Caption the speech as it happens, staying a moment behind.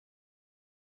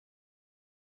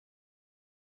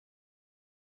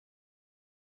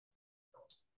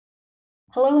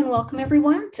Hello and welcome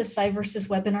everyone to CyVerse's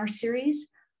webinar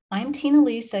series. I'm Tina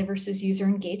Lee, CyVerse's User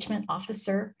Engagement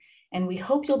Officer, and we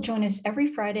hope you'll join us every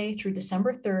Friday through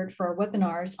December 3rd for our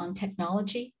webinars on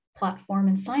technology, platform,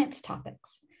 and science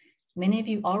topics. Many of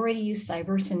you already use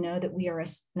CyVerse and know that we are a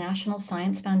National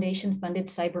Science Foundation funded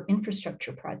cyber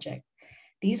infrastructure project.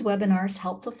 These webinars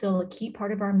help fulfill a key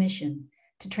part of our mission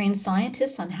to train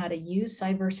scientists on how to use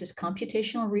CyVerse's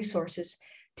computational resources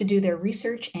to do their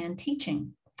research and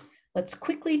teaching. Let's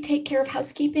quickly take care of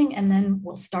housekeeping and then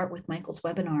we'll start with Michael's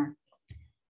webinar.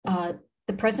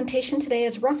 The presentation today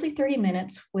is roughly 30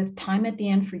 minutes with time at the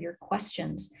end for your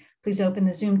questions. Please open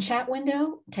the Zoom chat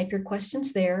window, type your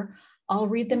questions there. I'll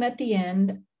read them at the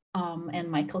end and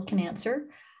Michael can answer.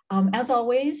 As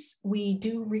always, we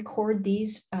do record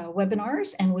these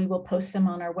webinars and we will post them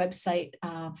on our website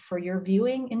for your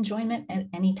viewing enjoyment at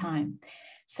any time.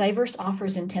 CyVerse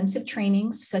offers intensive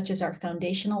trainings such as our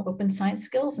foundational open science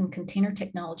skills and container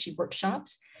technology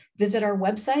workshops. Visit our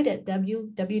website at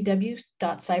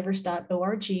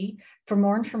www.cyverse.org for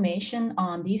more information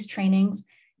on these trainings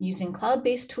using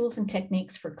cloud-based tools and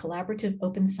techniques for collaborative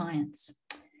open science.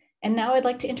 And now I'd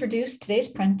like to introduce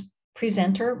today's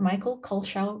presenter, Michael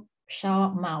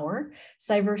Culshaw-Maurer,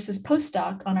 CyVerse's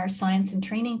postdoc on our science and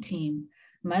training team.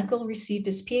 Michael received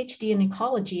his PhD in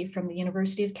ecology from the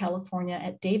University of California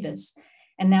at Davis,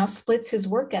 and now splits his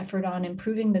work effort on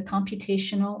improving the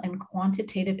computational and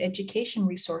quantitative education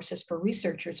resources for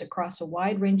researchers across a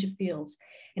wide range of fields.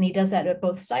 And he does that at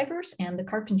both CyVerse and the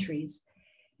Carpentries.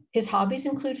 His hobbies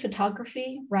include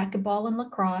photography, racquetball and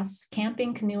lacrosse,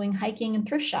 camping, canoeing, hiking, and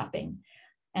thrift shopping.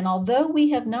 And although we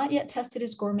have not yet tested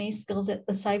his gourmet skills at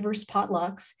the CyVerse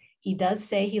potlucks, he does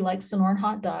say he likes Sonoran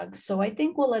hot dogs, so I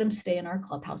think we'll let him stay in our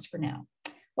clubhouse for now.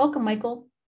 Welcome, Michael.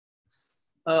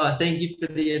 Thank you for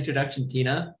the introduction,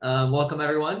 Tina. Welcome,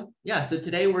 everyone. Yeah, so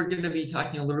today we're going to be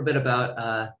talking a little bit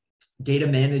about data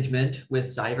management with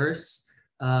CyVerse.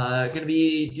 Going to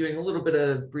be doing a little bit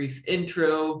of brief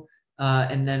intro,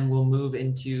 and then we'll move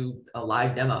into a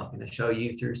live demo. I'm going to show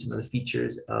you through some of the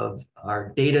features of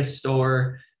our data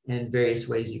store and various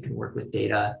ways you can work with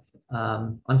data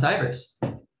on CyVerse.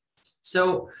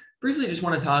 So briefly, just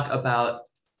want to talk about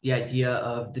the idea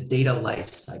of the data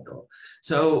lifecycle.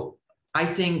 So I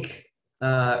think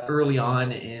early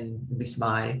on in at least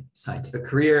my scientific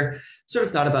career, sort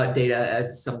of thought about data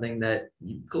as something that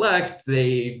you collect,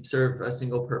 they serve a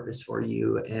single purpose for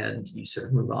you, and you sort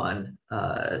of move on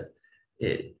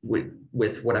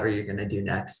with whatever you're going to do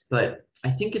next. But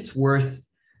I think it's worth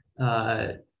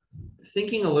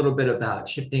thinking a little bit about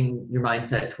shifting your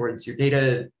mindset towards your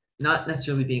data not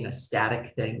necessarily being a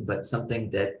static thing, but something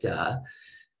that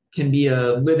can be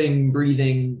a living,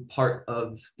 breathing part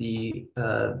of the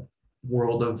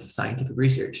world of scientific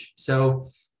research. So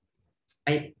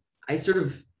I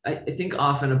think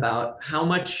often about how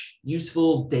much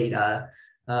useful data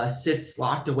sits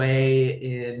locked away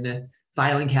in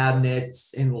filing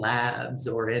cabinets, in labs,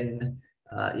 or in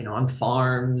on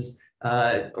farms,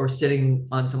 or sitting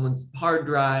on someone's hard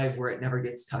drive where it never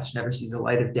gets touched, never sees the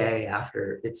light of day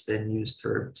after it's been used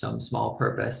for some small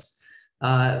purpose.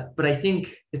 But I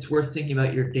think it's worth thinking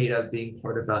about your data being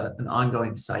part of an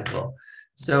ongoing cycle.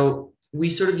 So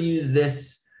we sort of use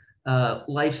this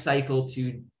life cycle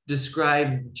to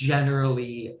describe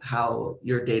generally how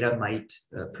your data might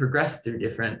progress through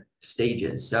different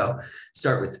stages. So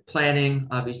start with planning.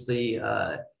 Obviously,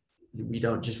 we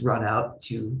don't just run out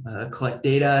to collect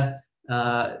data.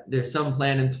 There's some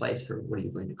plan in place for what are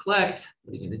you going to collect,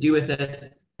 what are you going to do with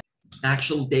it.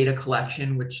 Actual data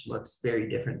collection, which looks very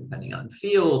different depending on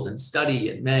field and study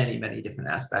and many, many different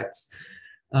aspects.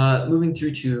 Moving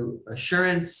through to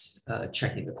assurance,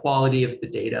 checking the quality of the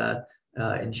data,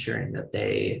 ensuring that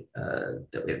we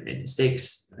haven't made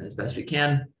mistakes as best we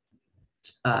can.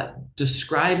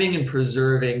 Describing and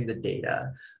preserving the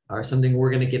data are something we're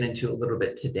going to get into a little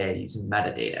bit today using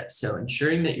metadata. So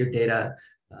ensuring that your data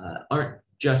aren't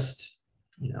just,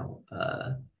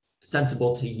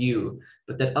 sensible to you,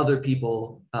 but that other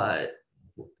people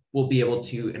will be able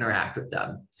to interact with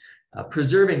them.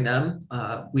 Preserving them,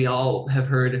 we all have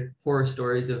heard horror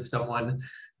stories of someone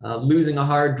losing a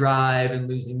hard drive and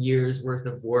losing years worth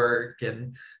of work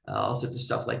and all sorts of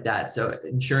stuff like that. So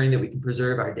ensuring that we can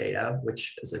preserve our data,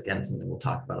 which is again something we'll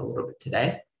talk about a little bit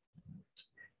today.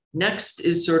 Next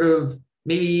is sort of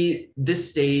maybe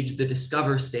this stage, the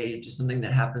discover stage, is something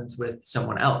that happens with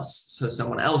someone else. So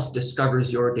someone else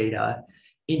discovers your data,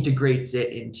 integrates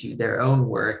it into their own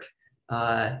work,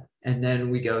 and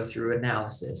then we go through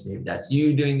analysis. Maybe that's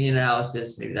you doing the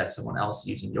analysis, maybe that's someone else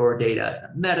using your data in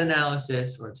a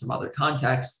meta-analysis or in some other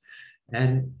context.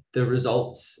 And the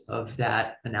results of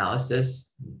that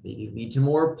analysis maybe lead to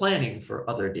more planning for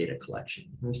other data collection.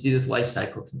 And we see this life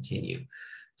cycle continue.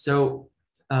 So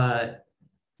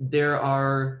there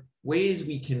are ways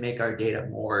we can make our data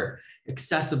more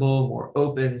accessible, more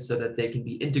open, so that they can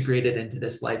be integrated into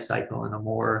this life cycle in a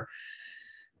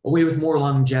way with more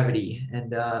longevity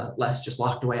and less just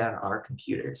locked away on our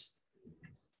computers.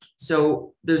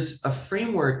 So there's a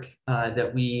framework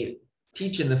that we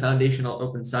teach in the Foundational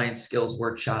Open Science Skills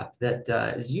Workshop that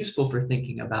is useful for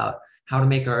thinking about how to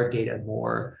make our data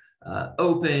more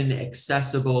open,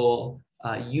 accessible,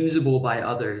 usable by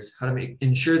others, how to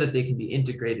ensure that they can be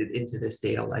integrated into this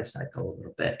data lifecycle a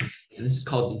little bit. And this is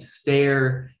called the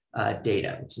FAIR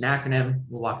data, which is an acronym.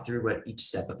 We'll walk through what each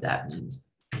step of that means.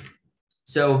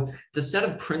 So it's a set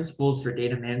of principles for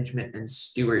data management and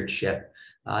stewardship,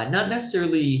 not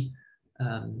necessarily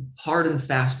hard and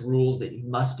fast rules that you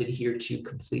must adhere to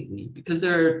completely, because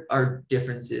there are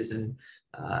differences in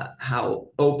how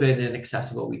open and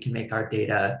accessible we can make our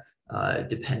data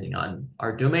depending on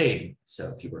our domain.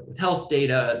 So if you work with health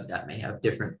data, that may have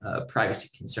different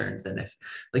privacy concerns than if,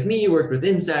 like me, you work with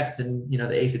insects, and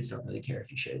the aphids don't really care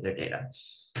if you share their data.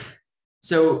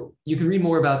 So you can read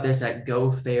more about this at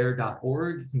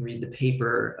gofair.org. You can read the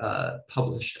paper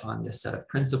published on this set of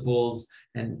principles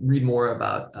and read more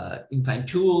about, you can find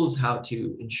tools, how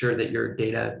to ensure that your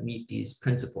data meet these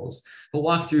principles. We'll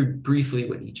walk through briefly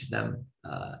what each of them,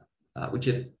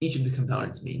 each of the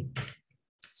components mean.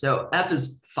 So F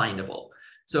is findable.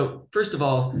 So first of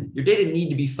all, your data need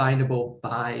to be findable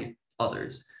by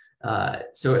others.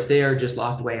 So if they are just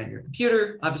locked away on your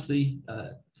computer, obviously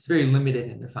it's very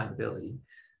limited in their findability.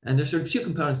 And there's sort of two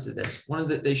components to this. One is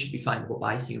that they should be findable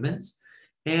by humans,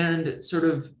 and sort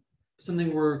of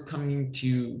something we're coming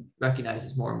to recognize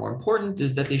as more and more important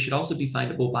is that they should also be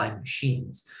findable by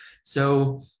machines.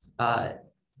 So a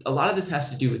lot of this has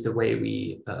to do with the way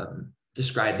we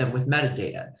describe them with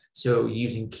metadata. So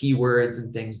using keywords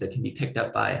and things that can be picked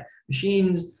up by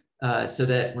machines, so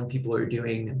that when people are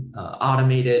doing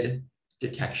automated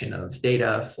detection of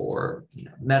data for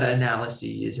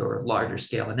meta-analyses or larger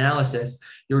scale analysis,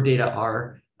 your data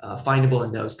are findable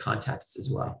in those contexts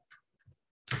as well.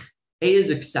 A is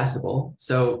accessible,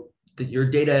 so that your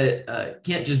data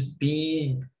can't just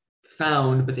be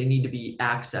found, but they need to be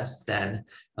accessed then.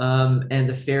 And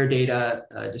the FAIR data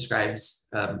describes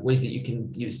ways that you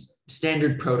can use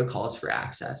standard protocols for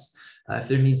access. If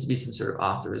there needs to be some sort of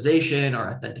authorization or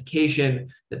authentication,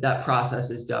 that process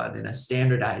is done in a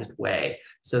standardized way,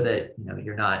 so that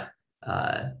you're not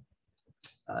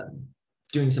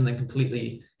doing something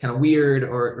completely kind of weird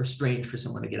or strange for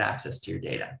someone to get access to your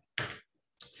data.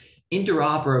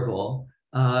 Interoperable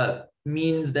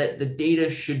means that the data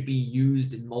should be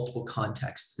used in multiple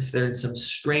contexts. If they're in some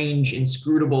strange,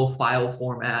 inscrutable file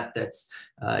format that's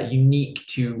unique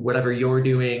to whatever you're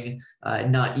doing,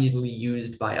 not easily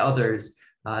used by others,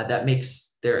 that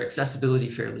makes their accessibility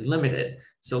fairly limited.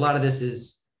 So a lot of this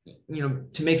is,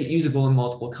 to make it usable in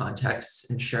multiple contexts,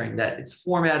 ensuring that it's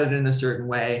formatted in a certain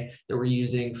way, that we're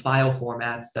using file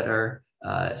formats that are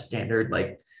standard,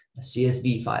 like a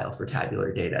CSV file for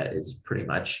tabular data is pretty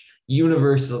much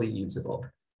universally usable.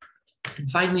 And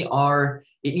finally, R,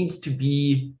 it needs to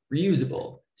be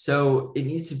reusable. So it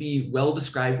needs to be well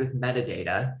described with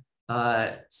metadata,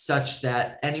 such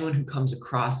that anyone who comes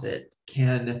across it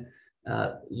can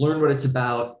learn what it's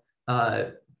about,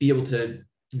 be able to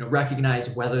recognize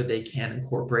whether they can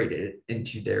incorporate it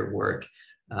into their work.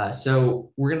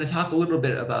 So we're going to talk a little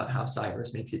bit about how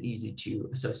CyVerse makes it easy to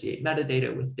associate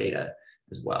metadata with data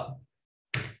as well.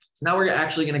 So now we're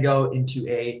actually going to go into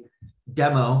a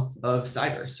demo of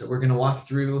CyVerse. So we're going to walk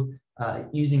through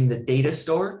using the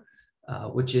DataStore,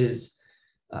 which is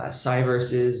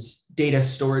CyVerse's data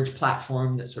storage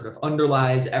platform that sort of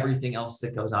underlies everything else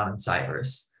that goes on in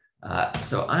CyVerse.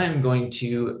 So I'm going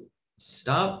to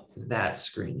stop that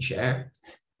screen share.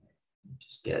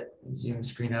 Just get the Zoom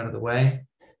screen out of the way.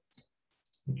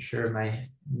 Make sure my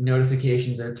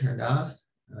notifications are turned off.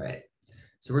 All right.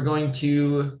 So we're going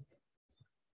to,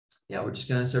 we're just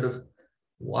going to sort of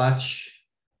watch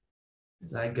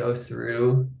as I go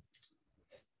through.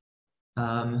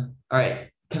 All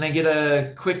right. Can I get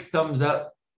a quick thumbs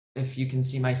up if you can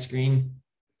see my screen?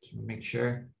 Just want to make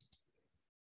sure.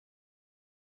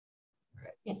 All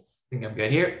right. Yes. I think I'm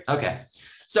good here. Okay.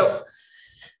 So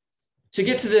to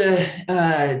get to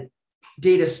the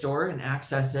data store and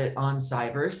access it on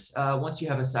CyVerse, once you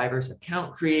have a CyVerse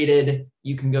account created,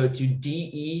 you can go to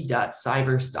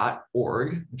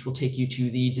de.cyverse.org, which will take you to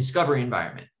the discovery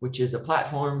environment, which is a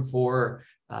platform for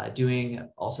doing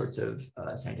all sorts of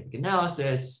scientific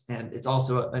analysis, and it's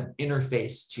also an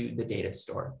interface to the data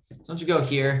store. So once we go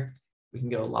here, we can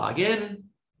go log in.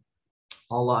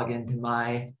 I'll log into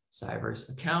my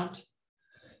CyVerse account.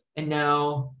 And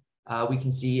now we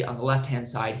can see on the left-hand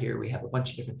side here, we have a bunch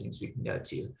of different things we can go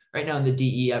to. Right now in the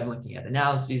DE, I'm looking at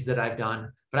analyses that I've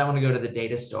done, but I want to go to the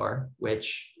data store,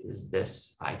 which is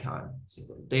this icon. See a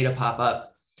little data pop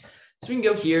up. So we can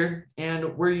go here,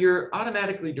 and where you're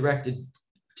automatically directed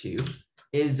to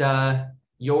is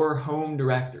your home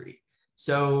directory.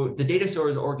 So the data store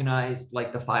is organized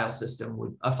like the file system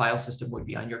would, a file system would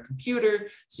be on your computer.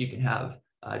 So you can have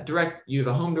you have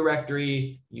a home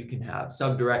directory, you can have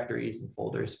subdirectories and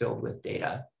folders filled with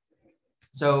data.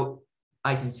 So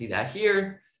I can see that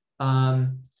here.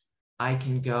 I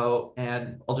can go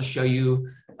and I'll just show you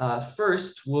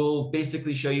first, we'll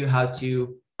basically show you how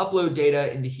to upload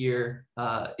data into here,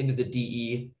 into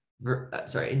the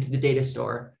into the data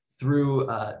store through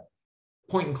a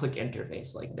point and click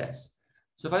interface like this.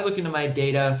 So if I look into my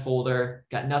data folder,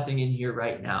 got nothing in here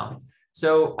right now.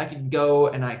 So I could go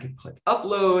and I could click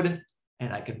upload,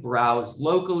 and I could browse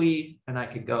locally, and I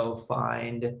could go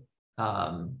find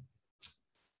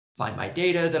my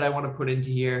data that I want to put into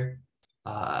here.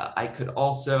 I could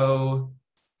also,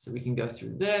 so we can go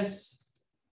through this.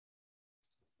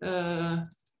 There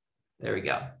we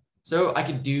go. So I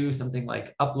could do something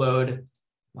like upload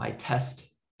my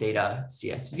test data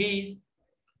CSV.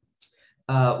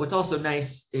 What's also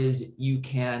nice is you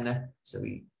can, so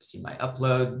we see my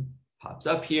upload pops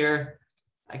up here.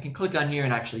 I can click on here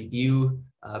and actually view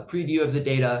a preview of the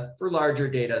data. For larger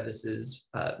data, this is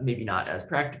maybe not as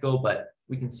practical, but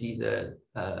we can see the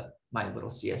my little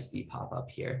CSV pop up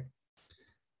here.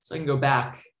 So I can go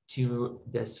back to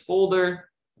this folder.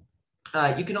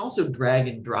 You can also drag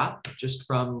and drop just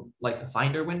from like a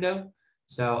Finder window.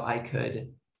 So I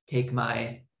could take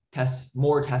my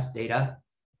more test data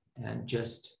and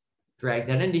just drag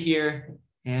that into here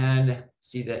and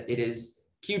see that it is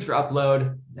queued for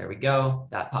upload. There we go.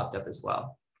 That popped up as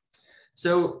well.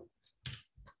 So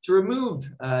to remove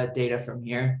data from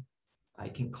here, I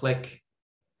can click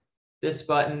this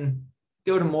button,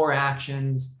 go to more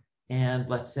actions, and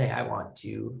let's say I want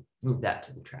to move that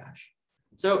to the trash.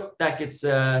 So that gets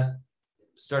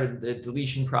started the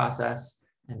deletion process,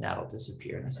 and that'll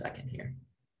disappear in a second here.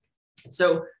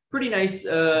 So pretty nice,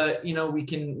 you know, we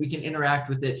can interact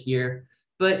with it here,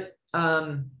 but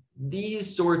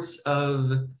these sorts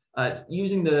of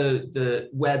using the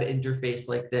web interface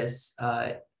like this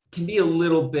can be a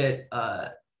little bit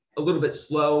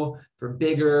slow for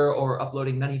bigger or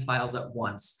uploading many files at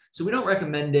once. So we don't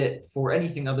recommend it for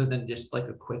anything other than just like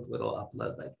a quick little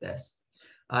upload like this.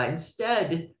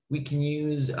 Instead, we can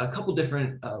use a couple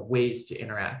different ways to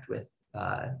interact with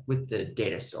the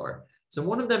data store. So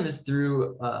one of them is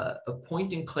through a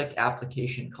point and click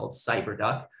application called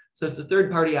CyberDuck. So it's a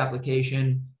third-party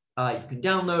application. You can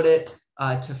download it.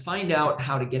 To find out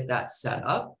how to get that set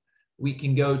up, we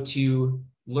can go to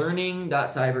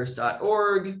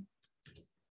learning.cyverse.org.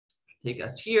 Take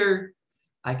us here.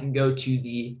 I can go to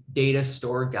the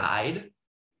DataStore guide,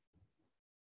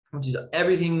 which is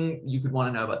everything you could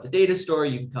want to know about the data store.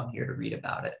 You can come here to read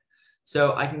about it.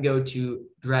 So I can go to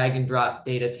drag and drop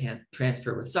data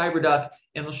transfer with CyberDuck,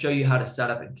 and it'll show you how to set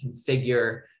up and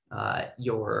configure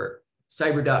your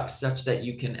CyberDuck such that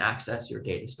you can access your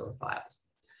data store files.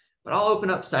 But I'll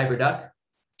open up CyberDuck,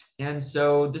 and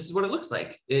so this is what it looks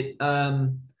like. It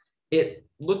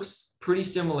looks pretty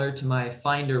similar to my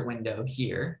Finder window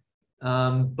here,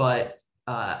 but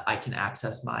I can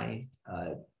access my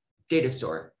data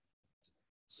store.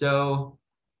 So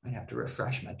I have to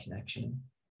refresh my connection.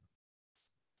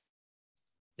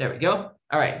 There we go.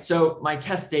 All right, so my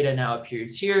test data now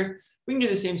appears here. We can do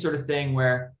the same sort of thing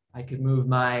where I could move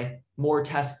my more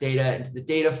test data into the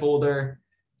data folder.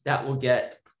 That will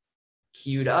get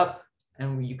queued up,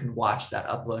 and you can watch that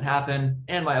upload happen,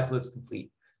 and my upload's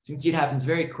complete. So you can see it happens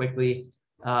very quickly.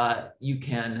 You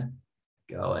can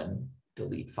go and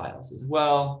delete files as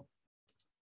well.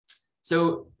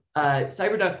 So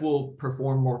CyberDuck will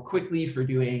perform more quickly for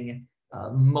doing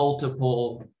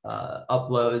multiple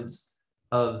uploads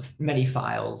of many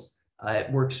files.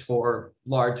 It works for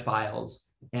large files,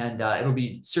 and it'll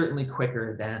be certainly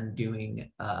quicker than doing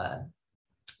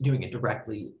it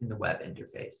directly in the web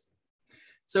interface.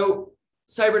 So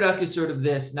CyberDuck is sort of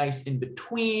this nice in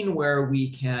between where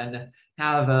we can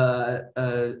have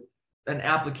an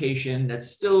application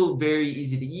that's still very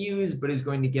easy to use, but is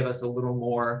going to give us a little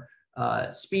more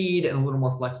speed and a little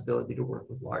more flexibility to work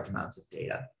with large amounts of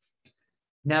data.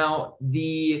 Now,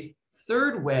 the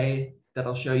third way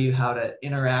that'll show you how to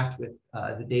interact with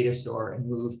the data store and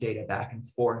move data back and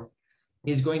forth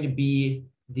is going to be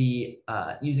the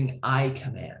using I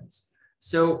commands.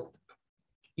 So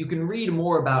you can read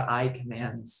more about I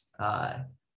commands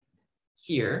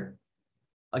here,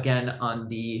 again, on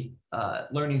the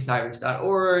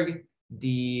learning-CyVerse.org,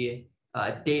 the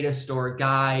DataStore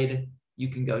guide. You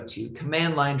can go to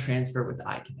command line transfer with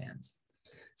I commands.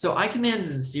 So I commands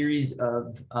is a series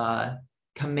of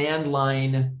command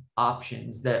line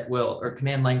options that will, or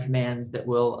command line commands that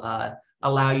will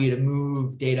allow you to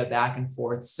move data back and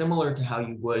forth, similar to how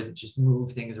you would just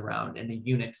move things around in a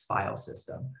Unix file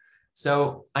system.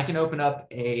 So I can open up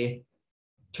a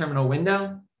terminal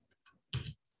window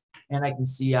and I can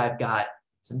see I've got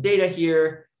some data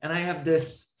here, and I have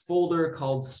this folder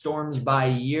called Storms by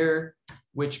Year,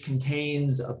 which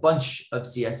contains a bunch of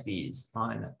CSVs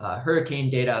on hurricane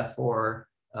data for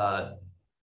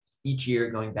each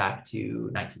year going back to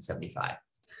 1975.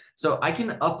 So I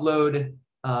can upload,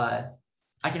 I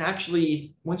can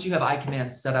actually, once you have I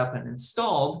commands set up and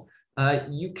installed,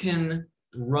 you can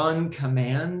run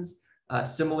commands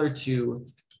similar to,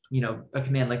 a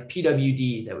command like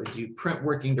pwd that would do print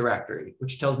working directory,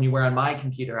 which tells me where on my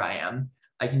computer I am.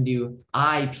 I can do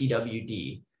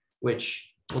ipwd,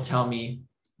 which will tell me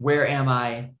where am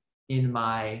I in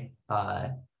my,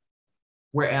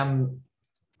 where am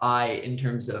I in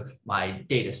terms of my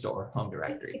data store home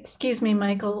directory. Excuse me,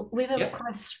 Michael. We have a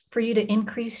request for you to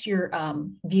increase your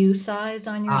view size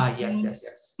on your screen.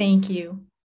 Yes. Thank you.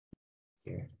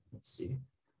 Here, let's see.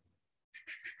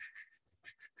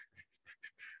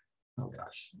 Oh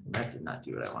gosh, that did not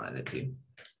do what I wanted it to.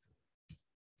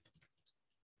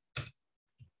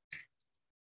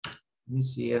 Let me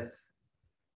see if,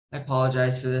 I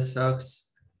apologize for this,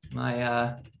 folks.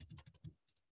 My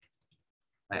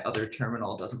my other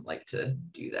terminal doesn't like to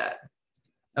do that.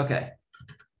 Okay,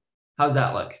 how's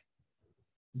that look?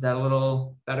 Is that a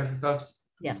little better for folks?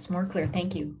 Yes, more clear,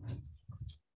 thank you.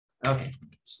 Okay,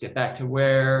 let's get back to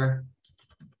where.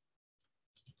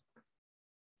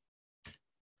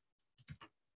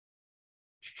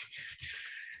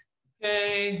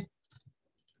 Okay,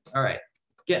 all right,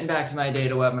 getting back to my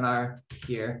data webinar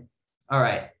here. All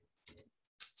right,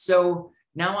 so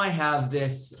now I have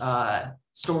this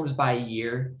storms by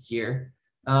year here.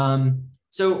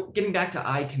 So getting back to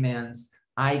I commands,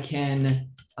 I can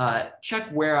check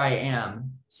where I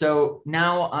am. So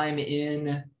now I'm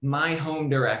in my home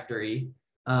directory.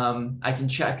 I can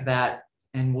check that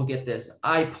and we'll get this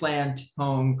iPlant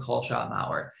home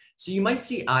Culshaw-Maurer. So you might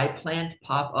see iPlant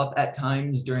pop up at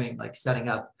times during like setting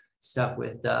up stuff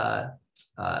with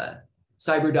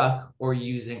CyberDuck or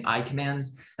using I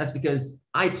commands. That's because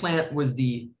iPlant was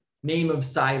the name of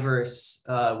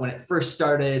CyVerse when it first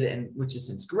started, and which has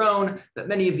since grown, but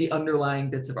many of the underlying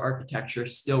bits of architecture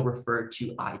still refer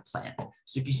to iPlant.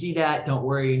 So if you see that, don't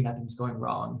worry, nothing's going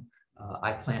wrong.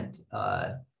 iPlant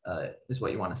is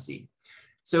what you want to see.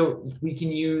 So we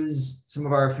can use some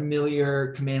of our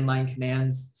familiar command line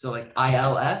commands. So like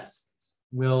ILS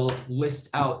will list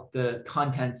out the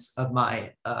contents of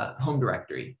my home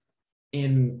directory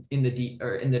in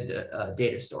the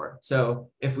data store.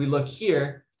 So if we look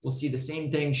here, we'll see the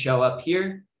same thing show up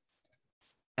here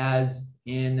as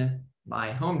in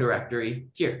my home directory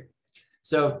here.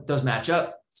 So those match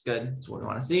up. It's good. That's what we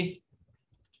want to see.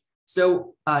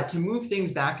 So to move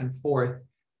things back and forth,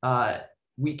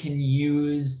 we can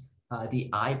use the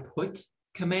IPut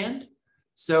command.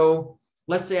 So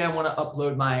let's say I want to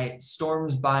upload my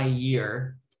storms by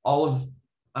year, I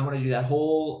want to do that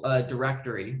whole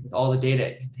directory with all the data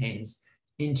it contains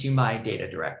into my data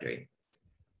directory.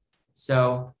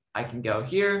 So I can go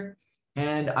here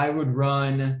and I would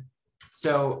run,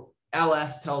 so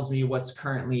ls tells me what's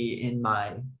currently in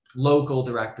my local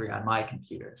directory on my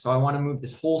computer. So I want to move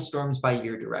this whole storms by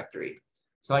year directory.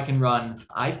 So I can run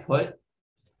IPut,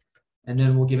 and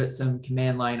then we'll give it some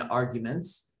command line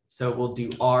arguments. So we'll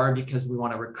do R because we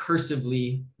want to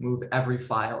recursively move every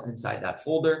file inside that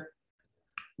folder.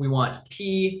 We want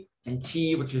P and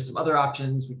T, which are some other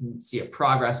options. We can see a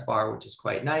progress bar, which is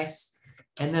quite nice.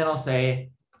 And then I'll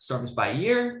say storms by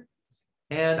year.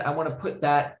 And I want to put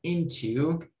that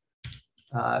into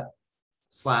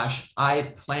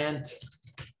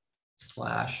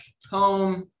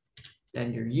 /iPlant/home,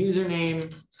 then your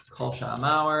username,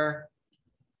 Culshaw-Maurer,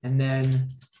 and then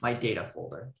my data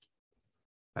folder.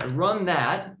 If I run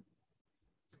that,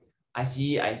 I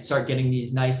start getting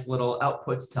these nice little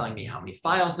outputs telling me how many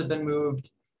files have been moved.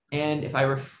 And if I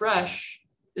refresh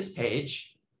this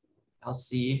page, I'll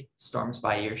see storms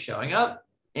by year showing up.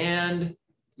 And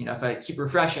if I keep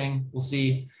refreshing, we'll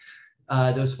see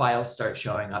those files start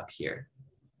showing up here.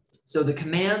 So the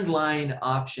command line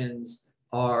options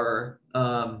are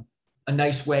a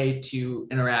nice way to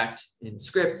interact in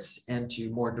scripts and to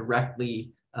more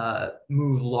directly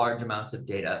move large amounts of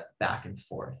data back and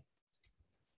forth.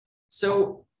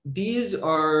 So these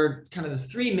are kind of the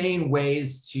three main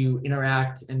ways to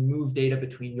interact and move data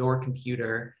between your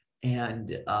computer and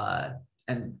the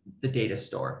data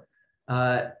store.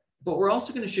 But we're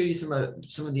also going to show you some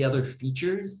of the other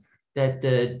features that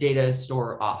the data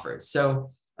store offers. So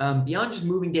beyond just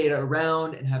moving data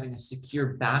around and having a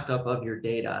secure backup of your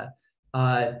data,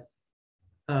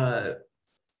 the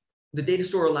data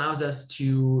store allows us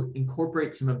to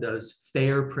incorporate some of those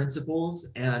FAIR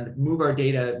principles and move our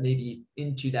data maybe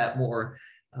into that more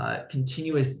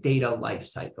continuous data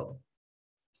lifecycle.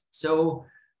 So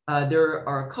there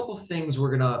are a couple things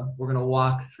we're gonna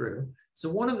walk through.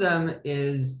 So one of them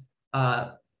is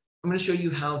I'm going to show you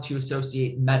how to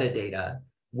associate metadata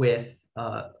with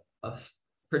a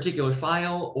particular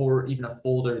file or even a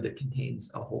folder that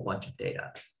contains a whole bunch of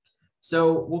data.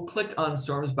 So we'll click on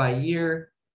storms by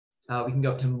year. We can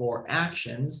go to more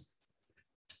actions,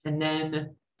 and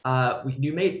then we can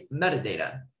do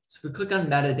metadata. So if we click on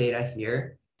metadata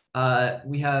here,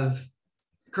 we have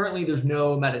currently there's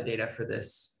no metadata for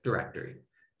this directory.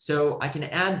 So I can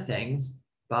add things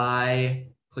by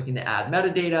clicking to add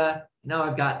metadata. Now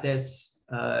I've got this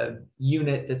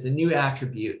unit that's a new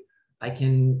attribute. I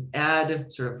can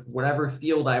add sort of whatever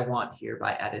field I want here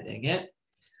by editing it.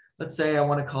 Let's say I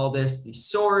want to call this the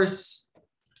source.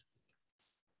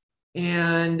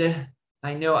 And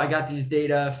I know I got these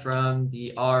data from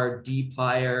the R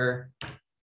dplyr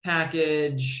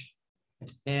package,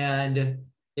 and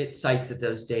it cites that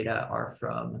those data are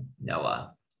from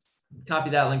NOAA. Copy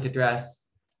that link address.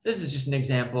 This is just an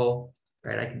example,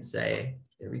 right? I can say,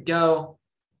 there we go,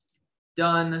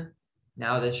 done.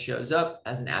 Now this shows up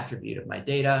as an attribute of my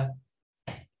data.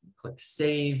 Click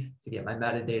save to get my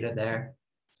metadata there.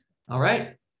 All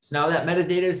right, so now that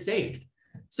metadata is saved.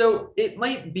 So it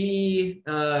might be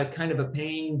kind of a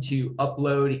pain to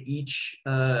upload each,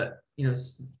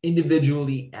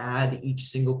 individually add each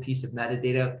single piece of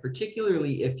metadata,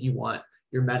 particularly if you want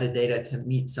your metadata to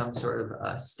meet some sort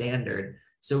of standard.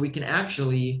 So we can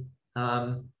actually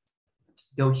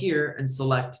go here and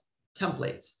select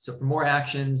templates. So for more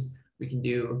actions, we can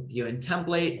do view in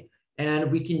template,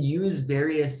 and we can use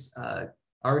various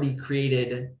already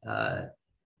created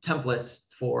templates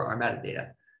for our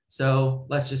metadata. So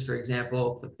let's just, for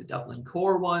example, click the Dublin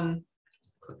Core one,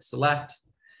 click select.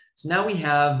 So now we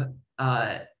have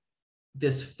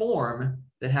this form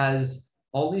that has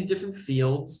all these different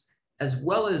fields as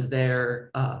well as their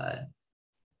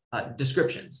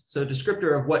descriptions. So a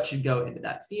descriptor of what should go into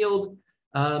that field.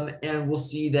 And we'll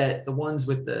see that the ones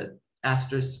with the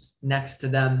asterisks next to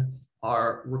them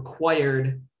are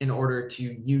required in order to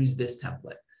use this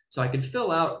template. So I could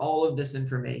fill out all of this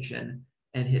information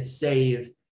and hit save,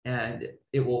 and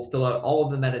it will fill out all of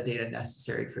the metadata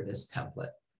necessary for this template.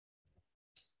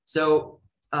 So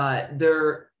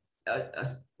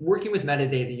working with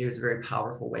metadata here is a very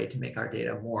powerful way to make our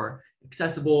data more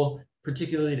accessible,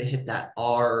 particularly to hit that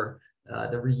R,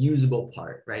 the reusable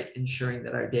part, right? Ensuring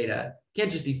that our data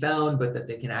can't just be found, but that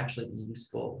they can actually be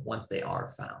useful once they are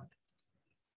found.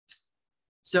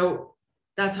 So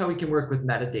that's how we can work with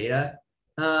metadata.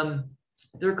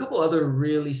 There are a couple other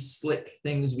really slick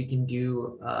things we can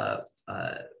do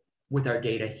with our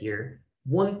data here.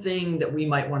 One thing that we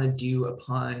might want to do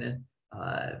upon,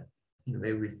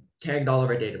 maybe we've tagged all of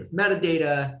our data with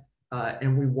metadata,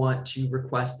 and we want to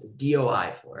request a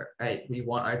DOI for it, right? We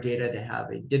want our data to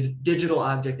have a digital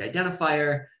object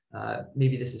identifier.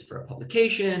 Maybe this is for a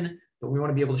publication, but we want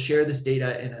to be able to share this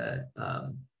data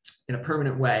in a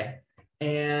permanent way.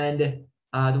 And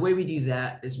the way we do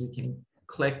that is we can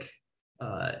click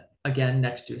again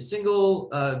next to a single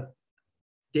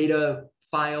data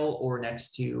file or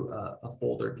next to a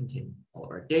folder containing all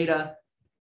of our data.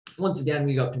 Once again,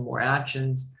 we go up to more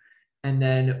actions, and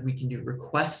then we can do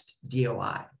request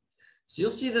DOI. So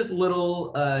you'll see this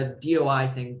little DOI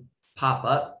thing pop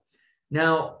up.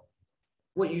 Now,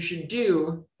 what you should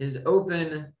do is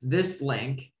open this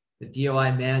link, the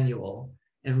DOI manual,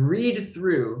 and read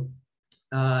through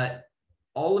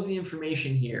all of the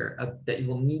information here that you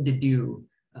will need to do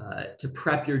to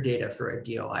prep your data for a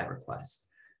DOI request.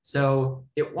 So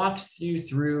it walks you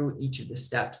through each of the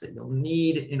steps that you'll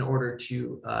need in order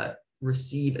to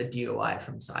receive a DOI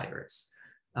from CyVerse.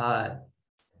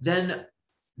 Then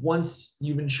once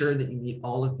you've ensured that you meet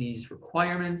all of these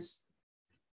requirements,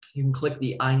 you can click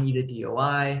the I need a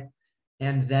DOI,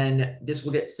 and then this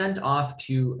will get sent off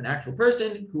to an actual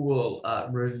person who will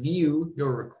review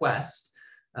your request.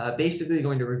 basically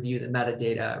going to review the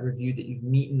metadata, review that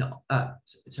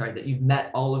you've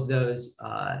met all of those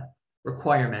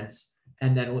requirements,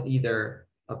 and then will either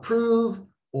approve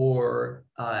or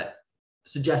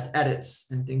suggest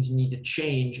edits and things you need to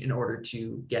change in order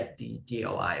to get the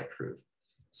DOI approved.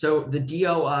 So the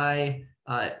DOI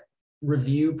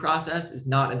review process is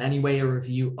not in any way a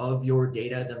review of your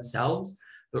data themselves,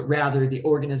 but rather the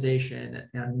organization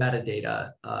and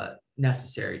metadata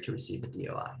necessary to receive the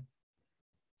DOI.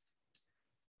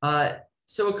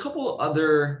 So a couple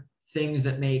other things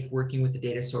that make working with the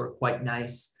data store quite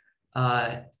nice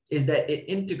is that it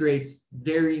integrates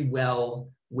very well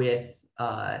with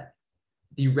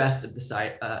the rest of the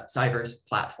CyVerse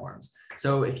platforms.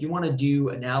 So if you want to do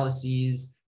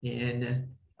analyses in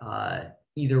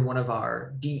either one of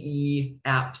our DE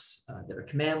apps that are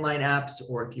command line apps,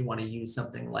 or if you want to use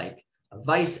something like a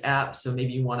Vice app, so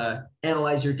maybe you want to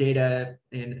analyze your data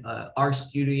in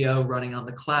RStudio running on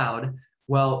the cloud,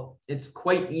 well, it's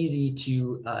quite easy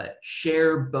to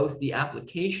share both the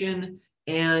application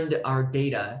and our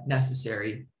data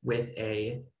necessary with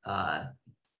a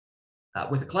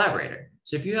collaborator.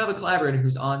 So if you have a collaborator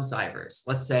who's on CyVerse,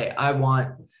 let's say I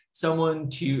want someone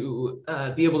to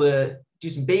be able to do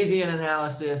some Bayesian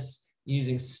analysis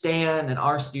using Stan and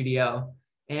RStudio,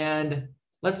 and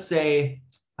let's say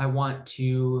I want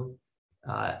to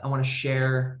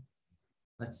share.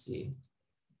 Let's see.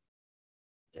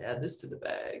 Add this to the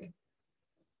bag.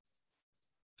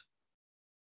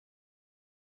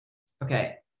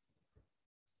 Okay.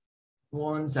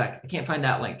 One sec. I can't find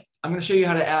that link. I'm going to show you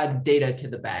how to add data to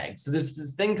the bag. So there's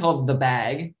this thing called the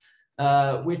bag,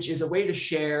 which is a way to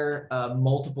share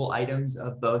multiple items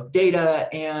of both data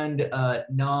and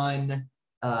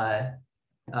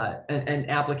and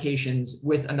applications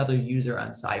with another user on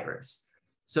CyVerse.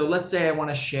 So let's say I want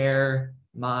to share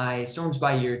my storms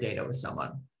by year data with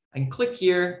someone. I can click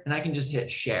here and I can just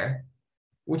hit share,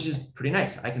 which is pretty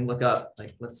nice. I can look up,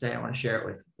 like, let's say I want to share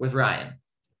it with Ryan.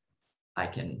 I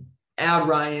can add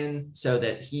Ryan so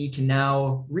that he can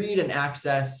now read and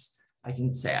access. I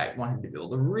can say I want him to be able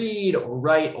to read or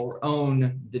write or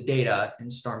own the data in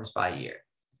storms by year.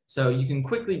 So you can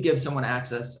quickly give someone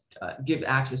access, give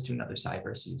access to another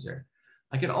CyVerse user.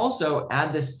 I can also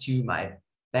add this to my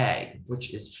bag,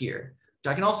 which is here.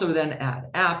 So I can also then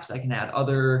add apps. I can add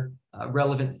other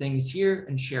relevant things here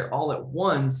and share all at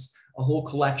once a whole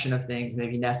collection of things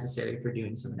maybe necessary for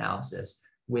doing some analysis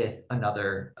with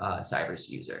another CyVerse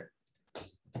user.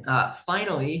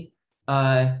 Finally,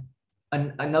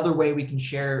 another way we can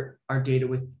share our data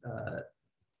with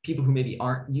people who maybe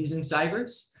aren't using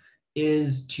CyVerse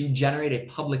is to generate a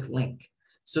public link.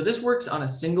 So this works on a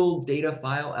single data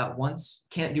file at once.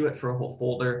 Can't do it for a whole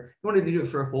folder. If you wanted to do it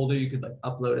for a folder, you could like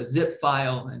upload a zip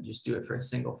file and just do it for a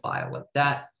single file like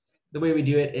that. The way we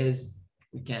do it is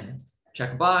we can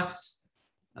check a box,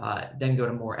 then go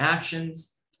to more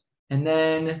actions, and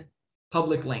then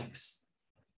public links.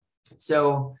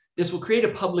 So this will create a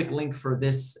public link for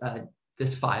this,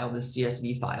 this file, this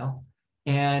CSV file,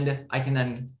 and I can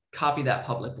then copy that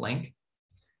public link.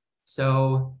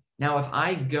 So now if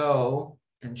I go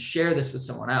and share this with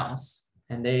someone else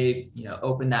and they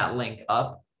open that link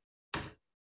up,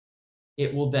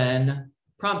 it will then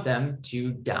prompt them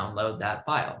to download that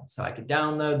file. So I could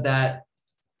download that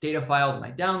data file to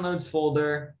my downloads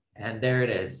folder, and there it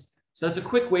is. So that's a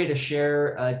quick way to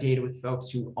share data with folks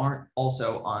who aren't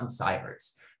also on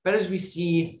CyVerse. But as we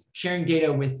see, sharing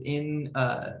data within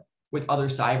with other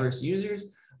CyVerse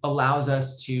users allows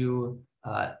us to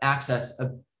access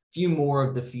a few more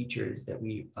of the features that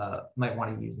we might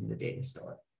want to use in the data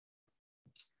store.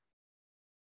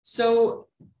 So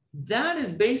that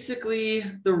is basically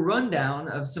the rundown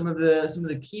of some of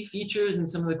the key features and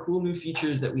some of the cool new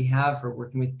features that we have for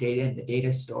working with data in the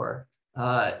data store.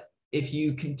 If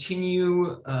you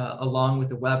continue along with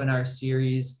the webinar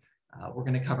series, we're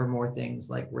going to cover more things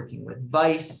like working with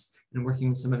Vice and working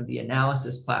with some of the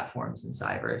analysis platforms in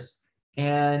CyVerse.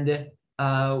 And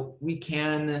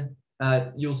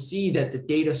you'll see that the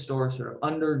data store sort of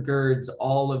undergirds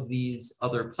all of these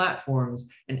other platforms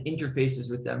and interfaces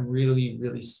with them really,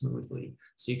 really smoothly.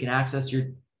 So you can access your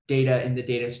data in the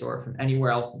data store from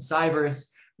anywhere else in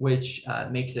CyVerse, which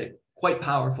makes it quite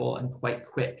powerful and quite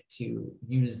quick to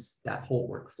use that whole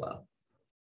workflow.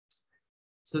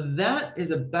 So that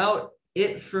is about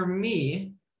it for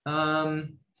me.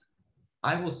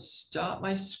 I will stop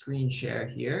my screen share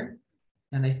here.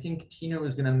 And I think Tina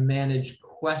was going to manage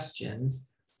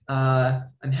questions.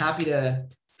 I'm happy to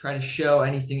try to show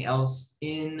anything else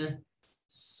in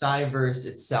CyVerse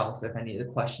itself. If any of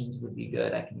the questions would be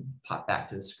good, I can pop back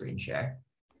to the screen share.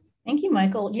 Thank you,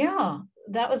 Michael. Yeah,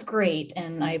 that was great.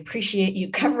 And I appreciate you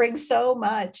covering so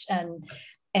much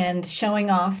and showing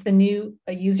off the new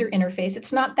user interface.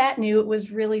 It's not that new. It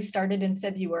was really started in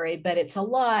February, but it's a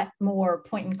lot more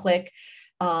point and click,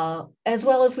 as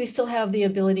well as we still have the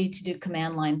ability to do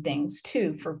command line things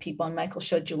too for people. And Michael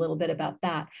showed you a little bit about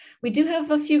that. We do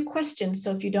have a few questions.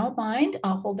 So if you don't mind,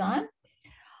 hold on.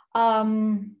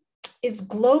 Is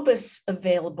Globus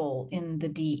available in the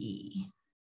DE?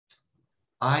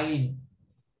 I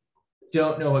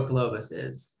don't know what Globus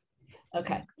is.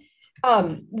 Okay.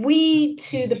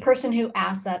 To the person who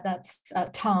asked that, that's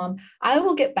Tom, I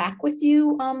will get back with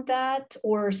you on that,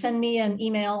 or send me an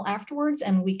email afterwards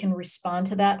and we can respond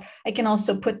to that. I can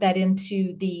also put that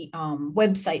into the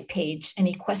website page,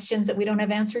 any questions that we don't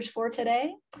have answers for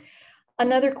today.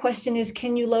 Another question is,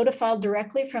 can you load a file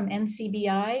directly from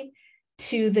NCBI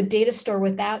to the data store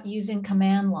without using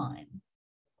command line?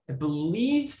 I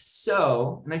believe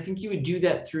so. And I think you would do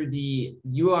that through the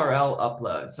URL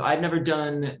upload. So I've never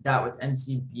done that with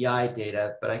NCBI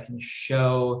data, but I can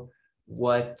show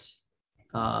what,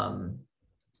 I'll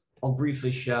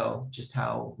briefly show just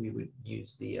how we would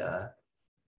use the,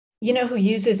 you know, who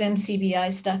uses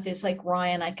NCBI stuff is like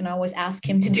Ryan. I can always ask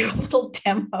him to do a little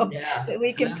demo that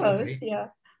we can post. Yeah.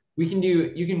 We can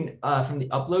do, you can, from the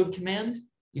upload command,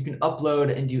 you can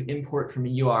upload and do import from a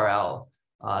URL.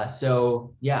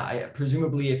 So yeah,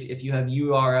 presumably if you have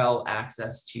URL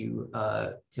access to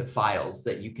files,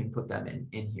 that you can put them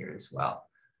in here as well.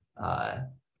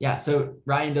 Yeah, so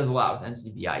Ryan does a lot with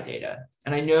NCBI data.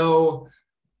 And I know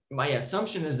my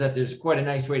assumption is that there's quite a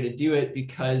nice way to do it,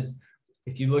 because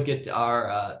if you look at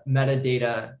our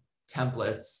metadata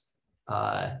templates,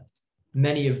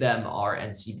 many of them are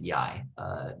NCBI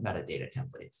metadata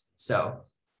templates. So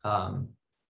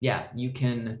yeah, you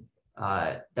can,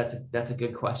 that's a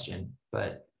good question,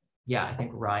 but yeah, I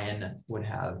think Ryan would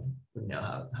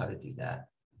know how to do that.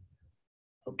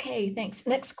 Okay, thanks.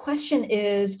 Next question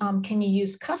is, can you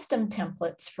use custom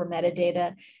templates for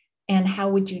metadata, and how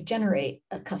would you generate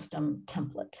a custom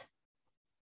template?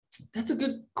 That's a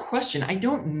good question. I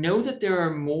don't know that there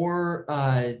are more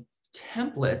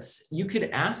templates. You could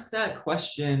ask that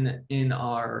question in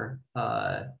our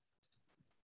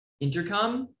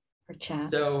intercom. Chat.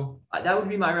 So that would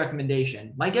be my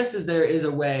recommendation. My guess is there is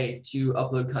a way to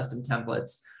upload custom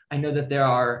templates. I know that there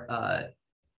are,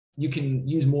 you can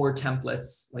use more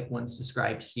templates like ones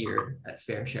described here at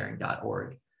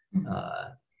fairsharing.org.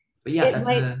 But yeah,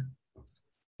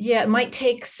 it might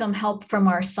take some help from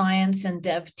our science and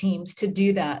dev teams to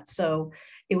do that. So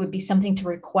it would be something to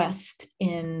request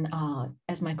in,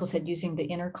 as Michael said, using the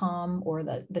intercom or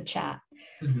the chat.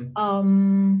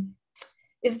 Mm-hmm.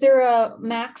 Is there a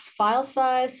max file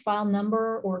size, file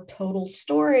number, or total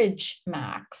storage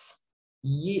max?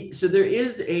 Yeah, so there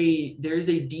is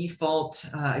a default,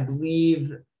 I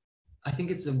believe, I think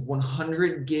it's a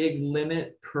 100 gig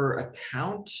limit per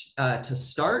account to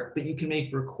start, but you can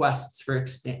make requests for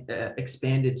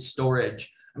expanded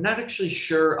storage. I'm not actually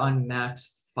sure on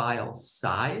max file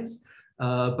size,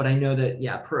 but I know that,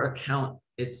 yeah, per account,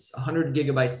 it's 100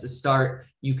 gigabytes to start.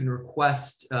 You can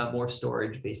request more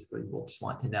storage. Basically, we'll just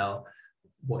want to know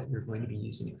what you're going to be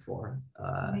using it for.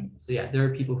 So yeah, there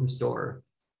are people who store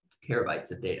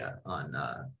terabytes of data on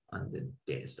the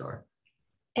data store.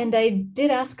 And I did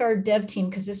ask our dev team,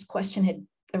 because this question had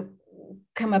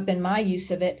come up in my use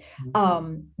of it,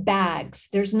 bags.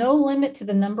 There's no limit to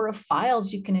the number of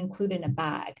files you can include in a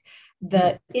bag.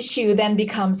 The issue then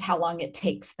becomes how long it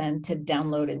takes then to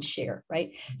download and share,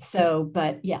 right? So,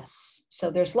 but yes,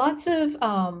 so there's lots of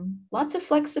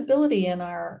flexibility in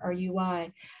our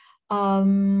UI.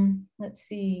 Let's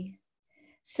see.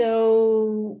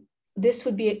 So this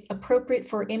would be appropriate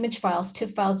for image files,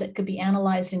 TIFF files that could be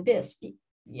analyzed in BISC.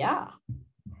 Yeah.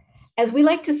 As we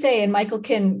like to say, and Michael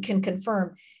can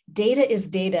confirm, data is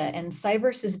data, and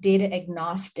CyVerse is data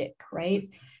agnostic, right?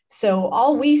 So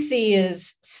all we see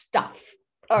is stuff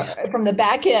from the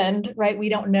back end, right? We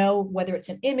don't know whether it's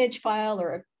an image file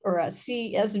or a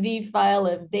CSV file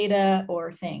of data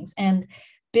or things. And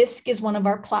BISC is one of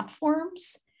our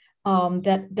platforms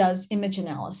that does image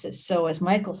analysis. So as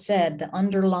Michael said, the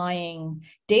underlying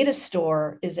data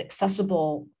store is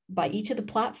accessible by each of the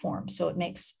platforms. So it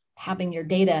makes having your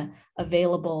data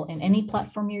available in any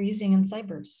platform you're using in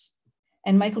CyVerse.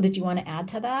 And Michael, did you want to add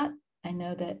to that? I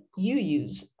know that you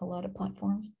use a lot of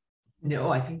platforms. No,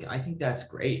 I think that's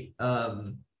great.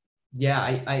 Yeah,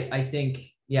 I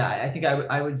think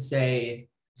I would say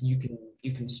you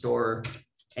can store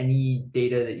any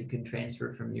data that you can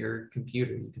transfer from your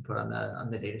computer. You can put on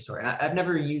the data store. And I've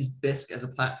never used BISC as a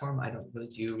platform. I don't really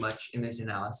do much image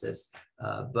analysis,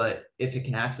 but if it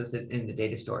can access it in the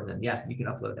data store, then yeah, you can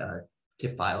upload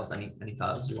KIP files, any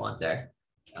files you want there.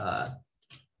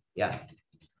 Yeah.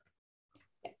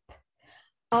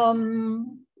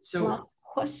 So last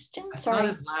question. I Sorry. saw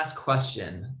this last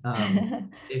question.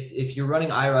 If you're running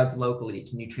iRods locally,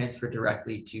 can you transfer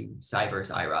directly to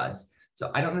CyVerse iRods? So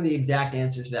I don't know the exact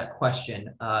answer to that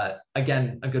question.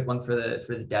 Again, a good one for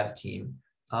the dev team.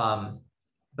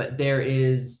 But there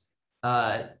is,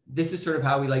 this is sort of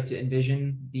how we like to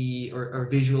envision or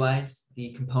visualize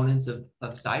the components of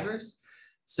CyVerse.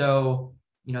 So,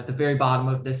 at the very bottom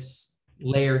of this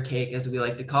layer cake, as we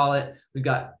like to call it, we've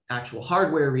got actual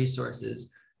hardware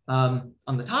resources. On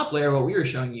the top layer, what we were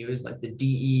showing you is like the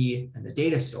DE and the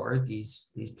data store,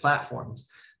 these platforms.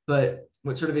 But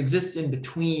what sort of exists in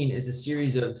between is a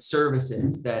series of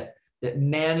services that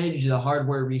manage the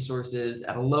hardware resources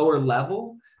at a lower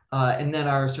level, and then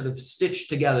are sort of stitched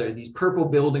together. These purple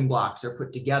building blocks are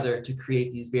put together to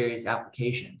create these various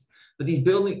applications. But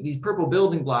these purple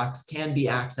building blocks can be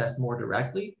accessed more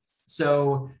directly.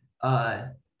 So yeah,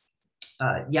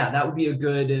 that would be a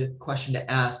good question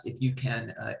to ask if you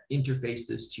can interface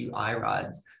those two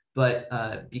iRods. But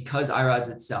because iRods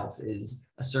itself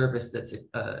is a service that's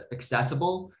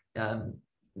accessible,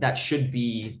 that should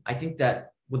be, I think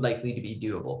that would likely to be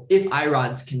doable. If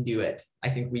iRods can do it, I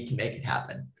think we can make it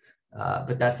happen.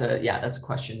 But that's a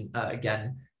question.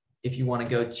 Again, if you want to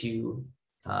go to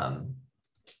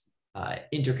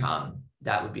Intercom,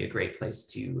 that would be a great place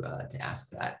to ask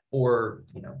that, or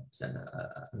send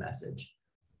a message.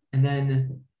 And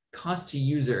then cost to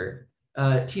user.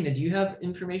 Tina, do you have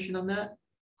information on that?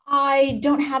 I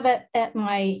don't have it at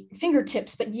my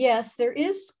fingertips, but yes, there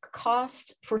is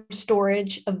cost for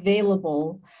storage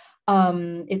available.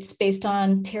 It's based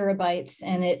on terabytes,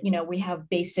 and we have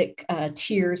basic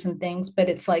tiers and things, but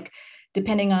it's like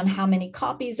depending on how many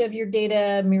copies of your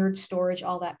data, mirrored storage,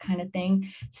 all that kind of thing.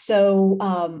 So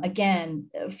again,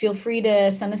 feel free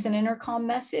to send us an intercom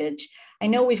message. I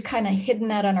know we've kind of hidden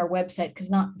that on our website because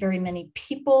not very many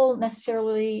people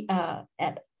necessarily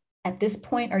at this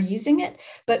point are using it,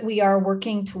 but we are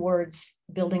working towards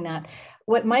building that.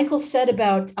 What Michael said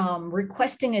about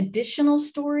requesting additional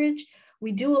storage,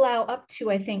 we do allow up to,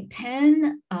 I think,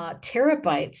 10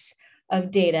 terabytes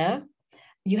of data.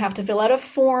 You have to fill out a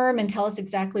form and tell us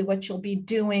exactly what you'll be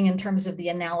doing in terms of the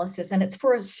analysis. And it's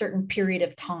for a certain period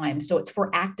of time. So it's for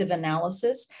active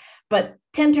analysis, but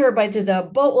 10 terabytes is a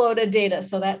boatload of data.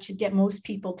 So that should get most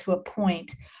people to a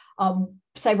point.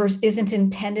 CyVerse isn't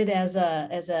intended as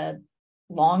a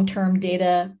long-term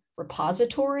data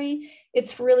repository.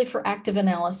 It's really for active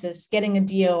analysis. Getting a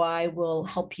DOI will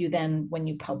help you then when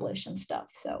you publish and stuff.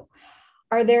 So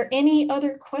are there any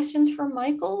other questions for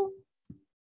Michael?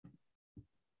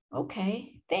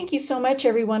 Okay, thank you so much,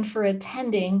 everyone, for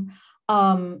attending.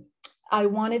 I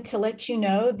wanted to let you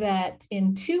know that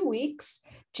in 2 weeks,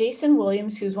 Jason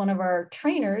Williams, who's one of our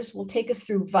trainers, will take us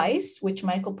through VICE, which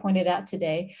Michael pointed out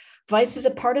today. VICE is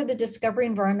a part of the discovery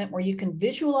environment where you can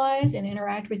visualize and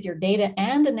interact with your data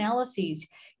and analyses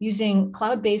using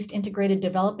cloud-based integrated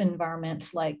development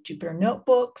environments like Jupyter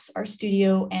Notebooks,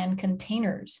 RStudio, and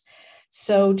containers.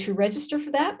 So to register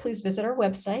for that, please visit our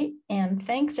website. And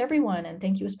thanks, everyone. And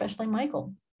thank you, especially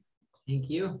Michael. Thank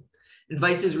you. And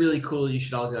VICE is really cool. You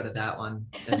should all go to that one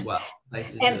as well.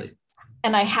 VICE is really.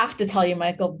 And I have to tell you,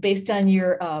 Michael, based on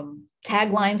your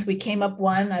taglines, we came up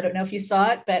one, I don't know if you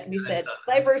saw it, but we said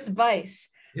CyVerse VICE,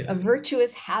 a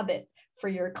virtuous habit for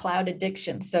your cloud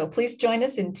addiction. So please join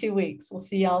us in 2 weeks. We'll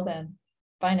see y'all then.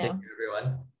 Bye now. Thank you,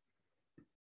 everyone.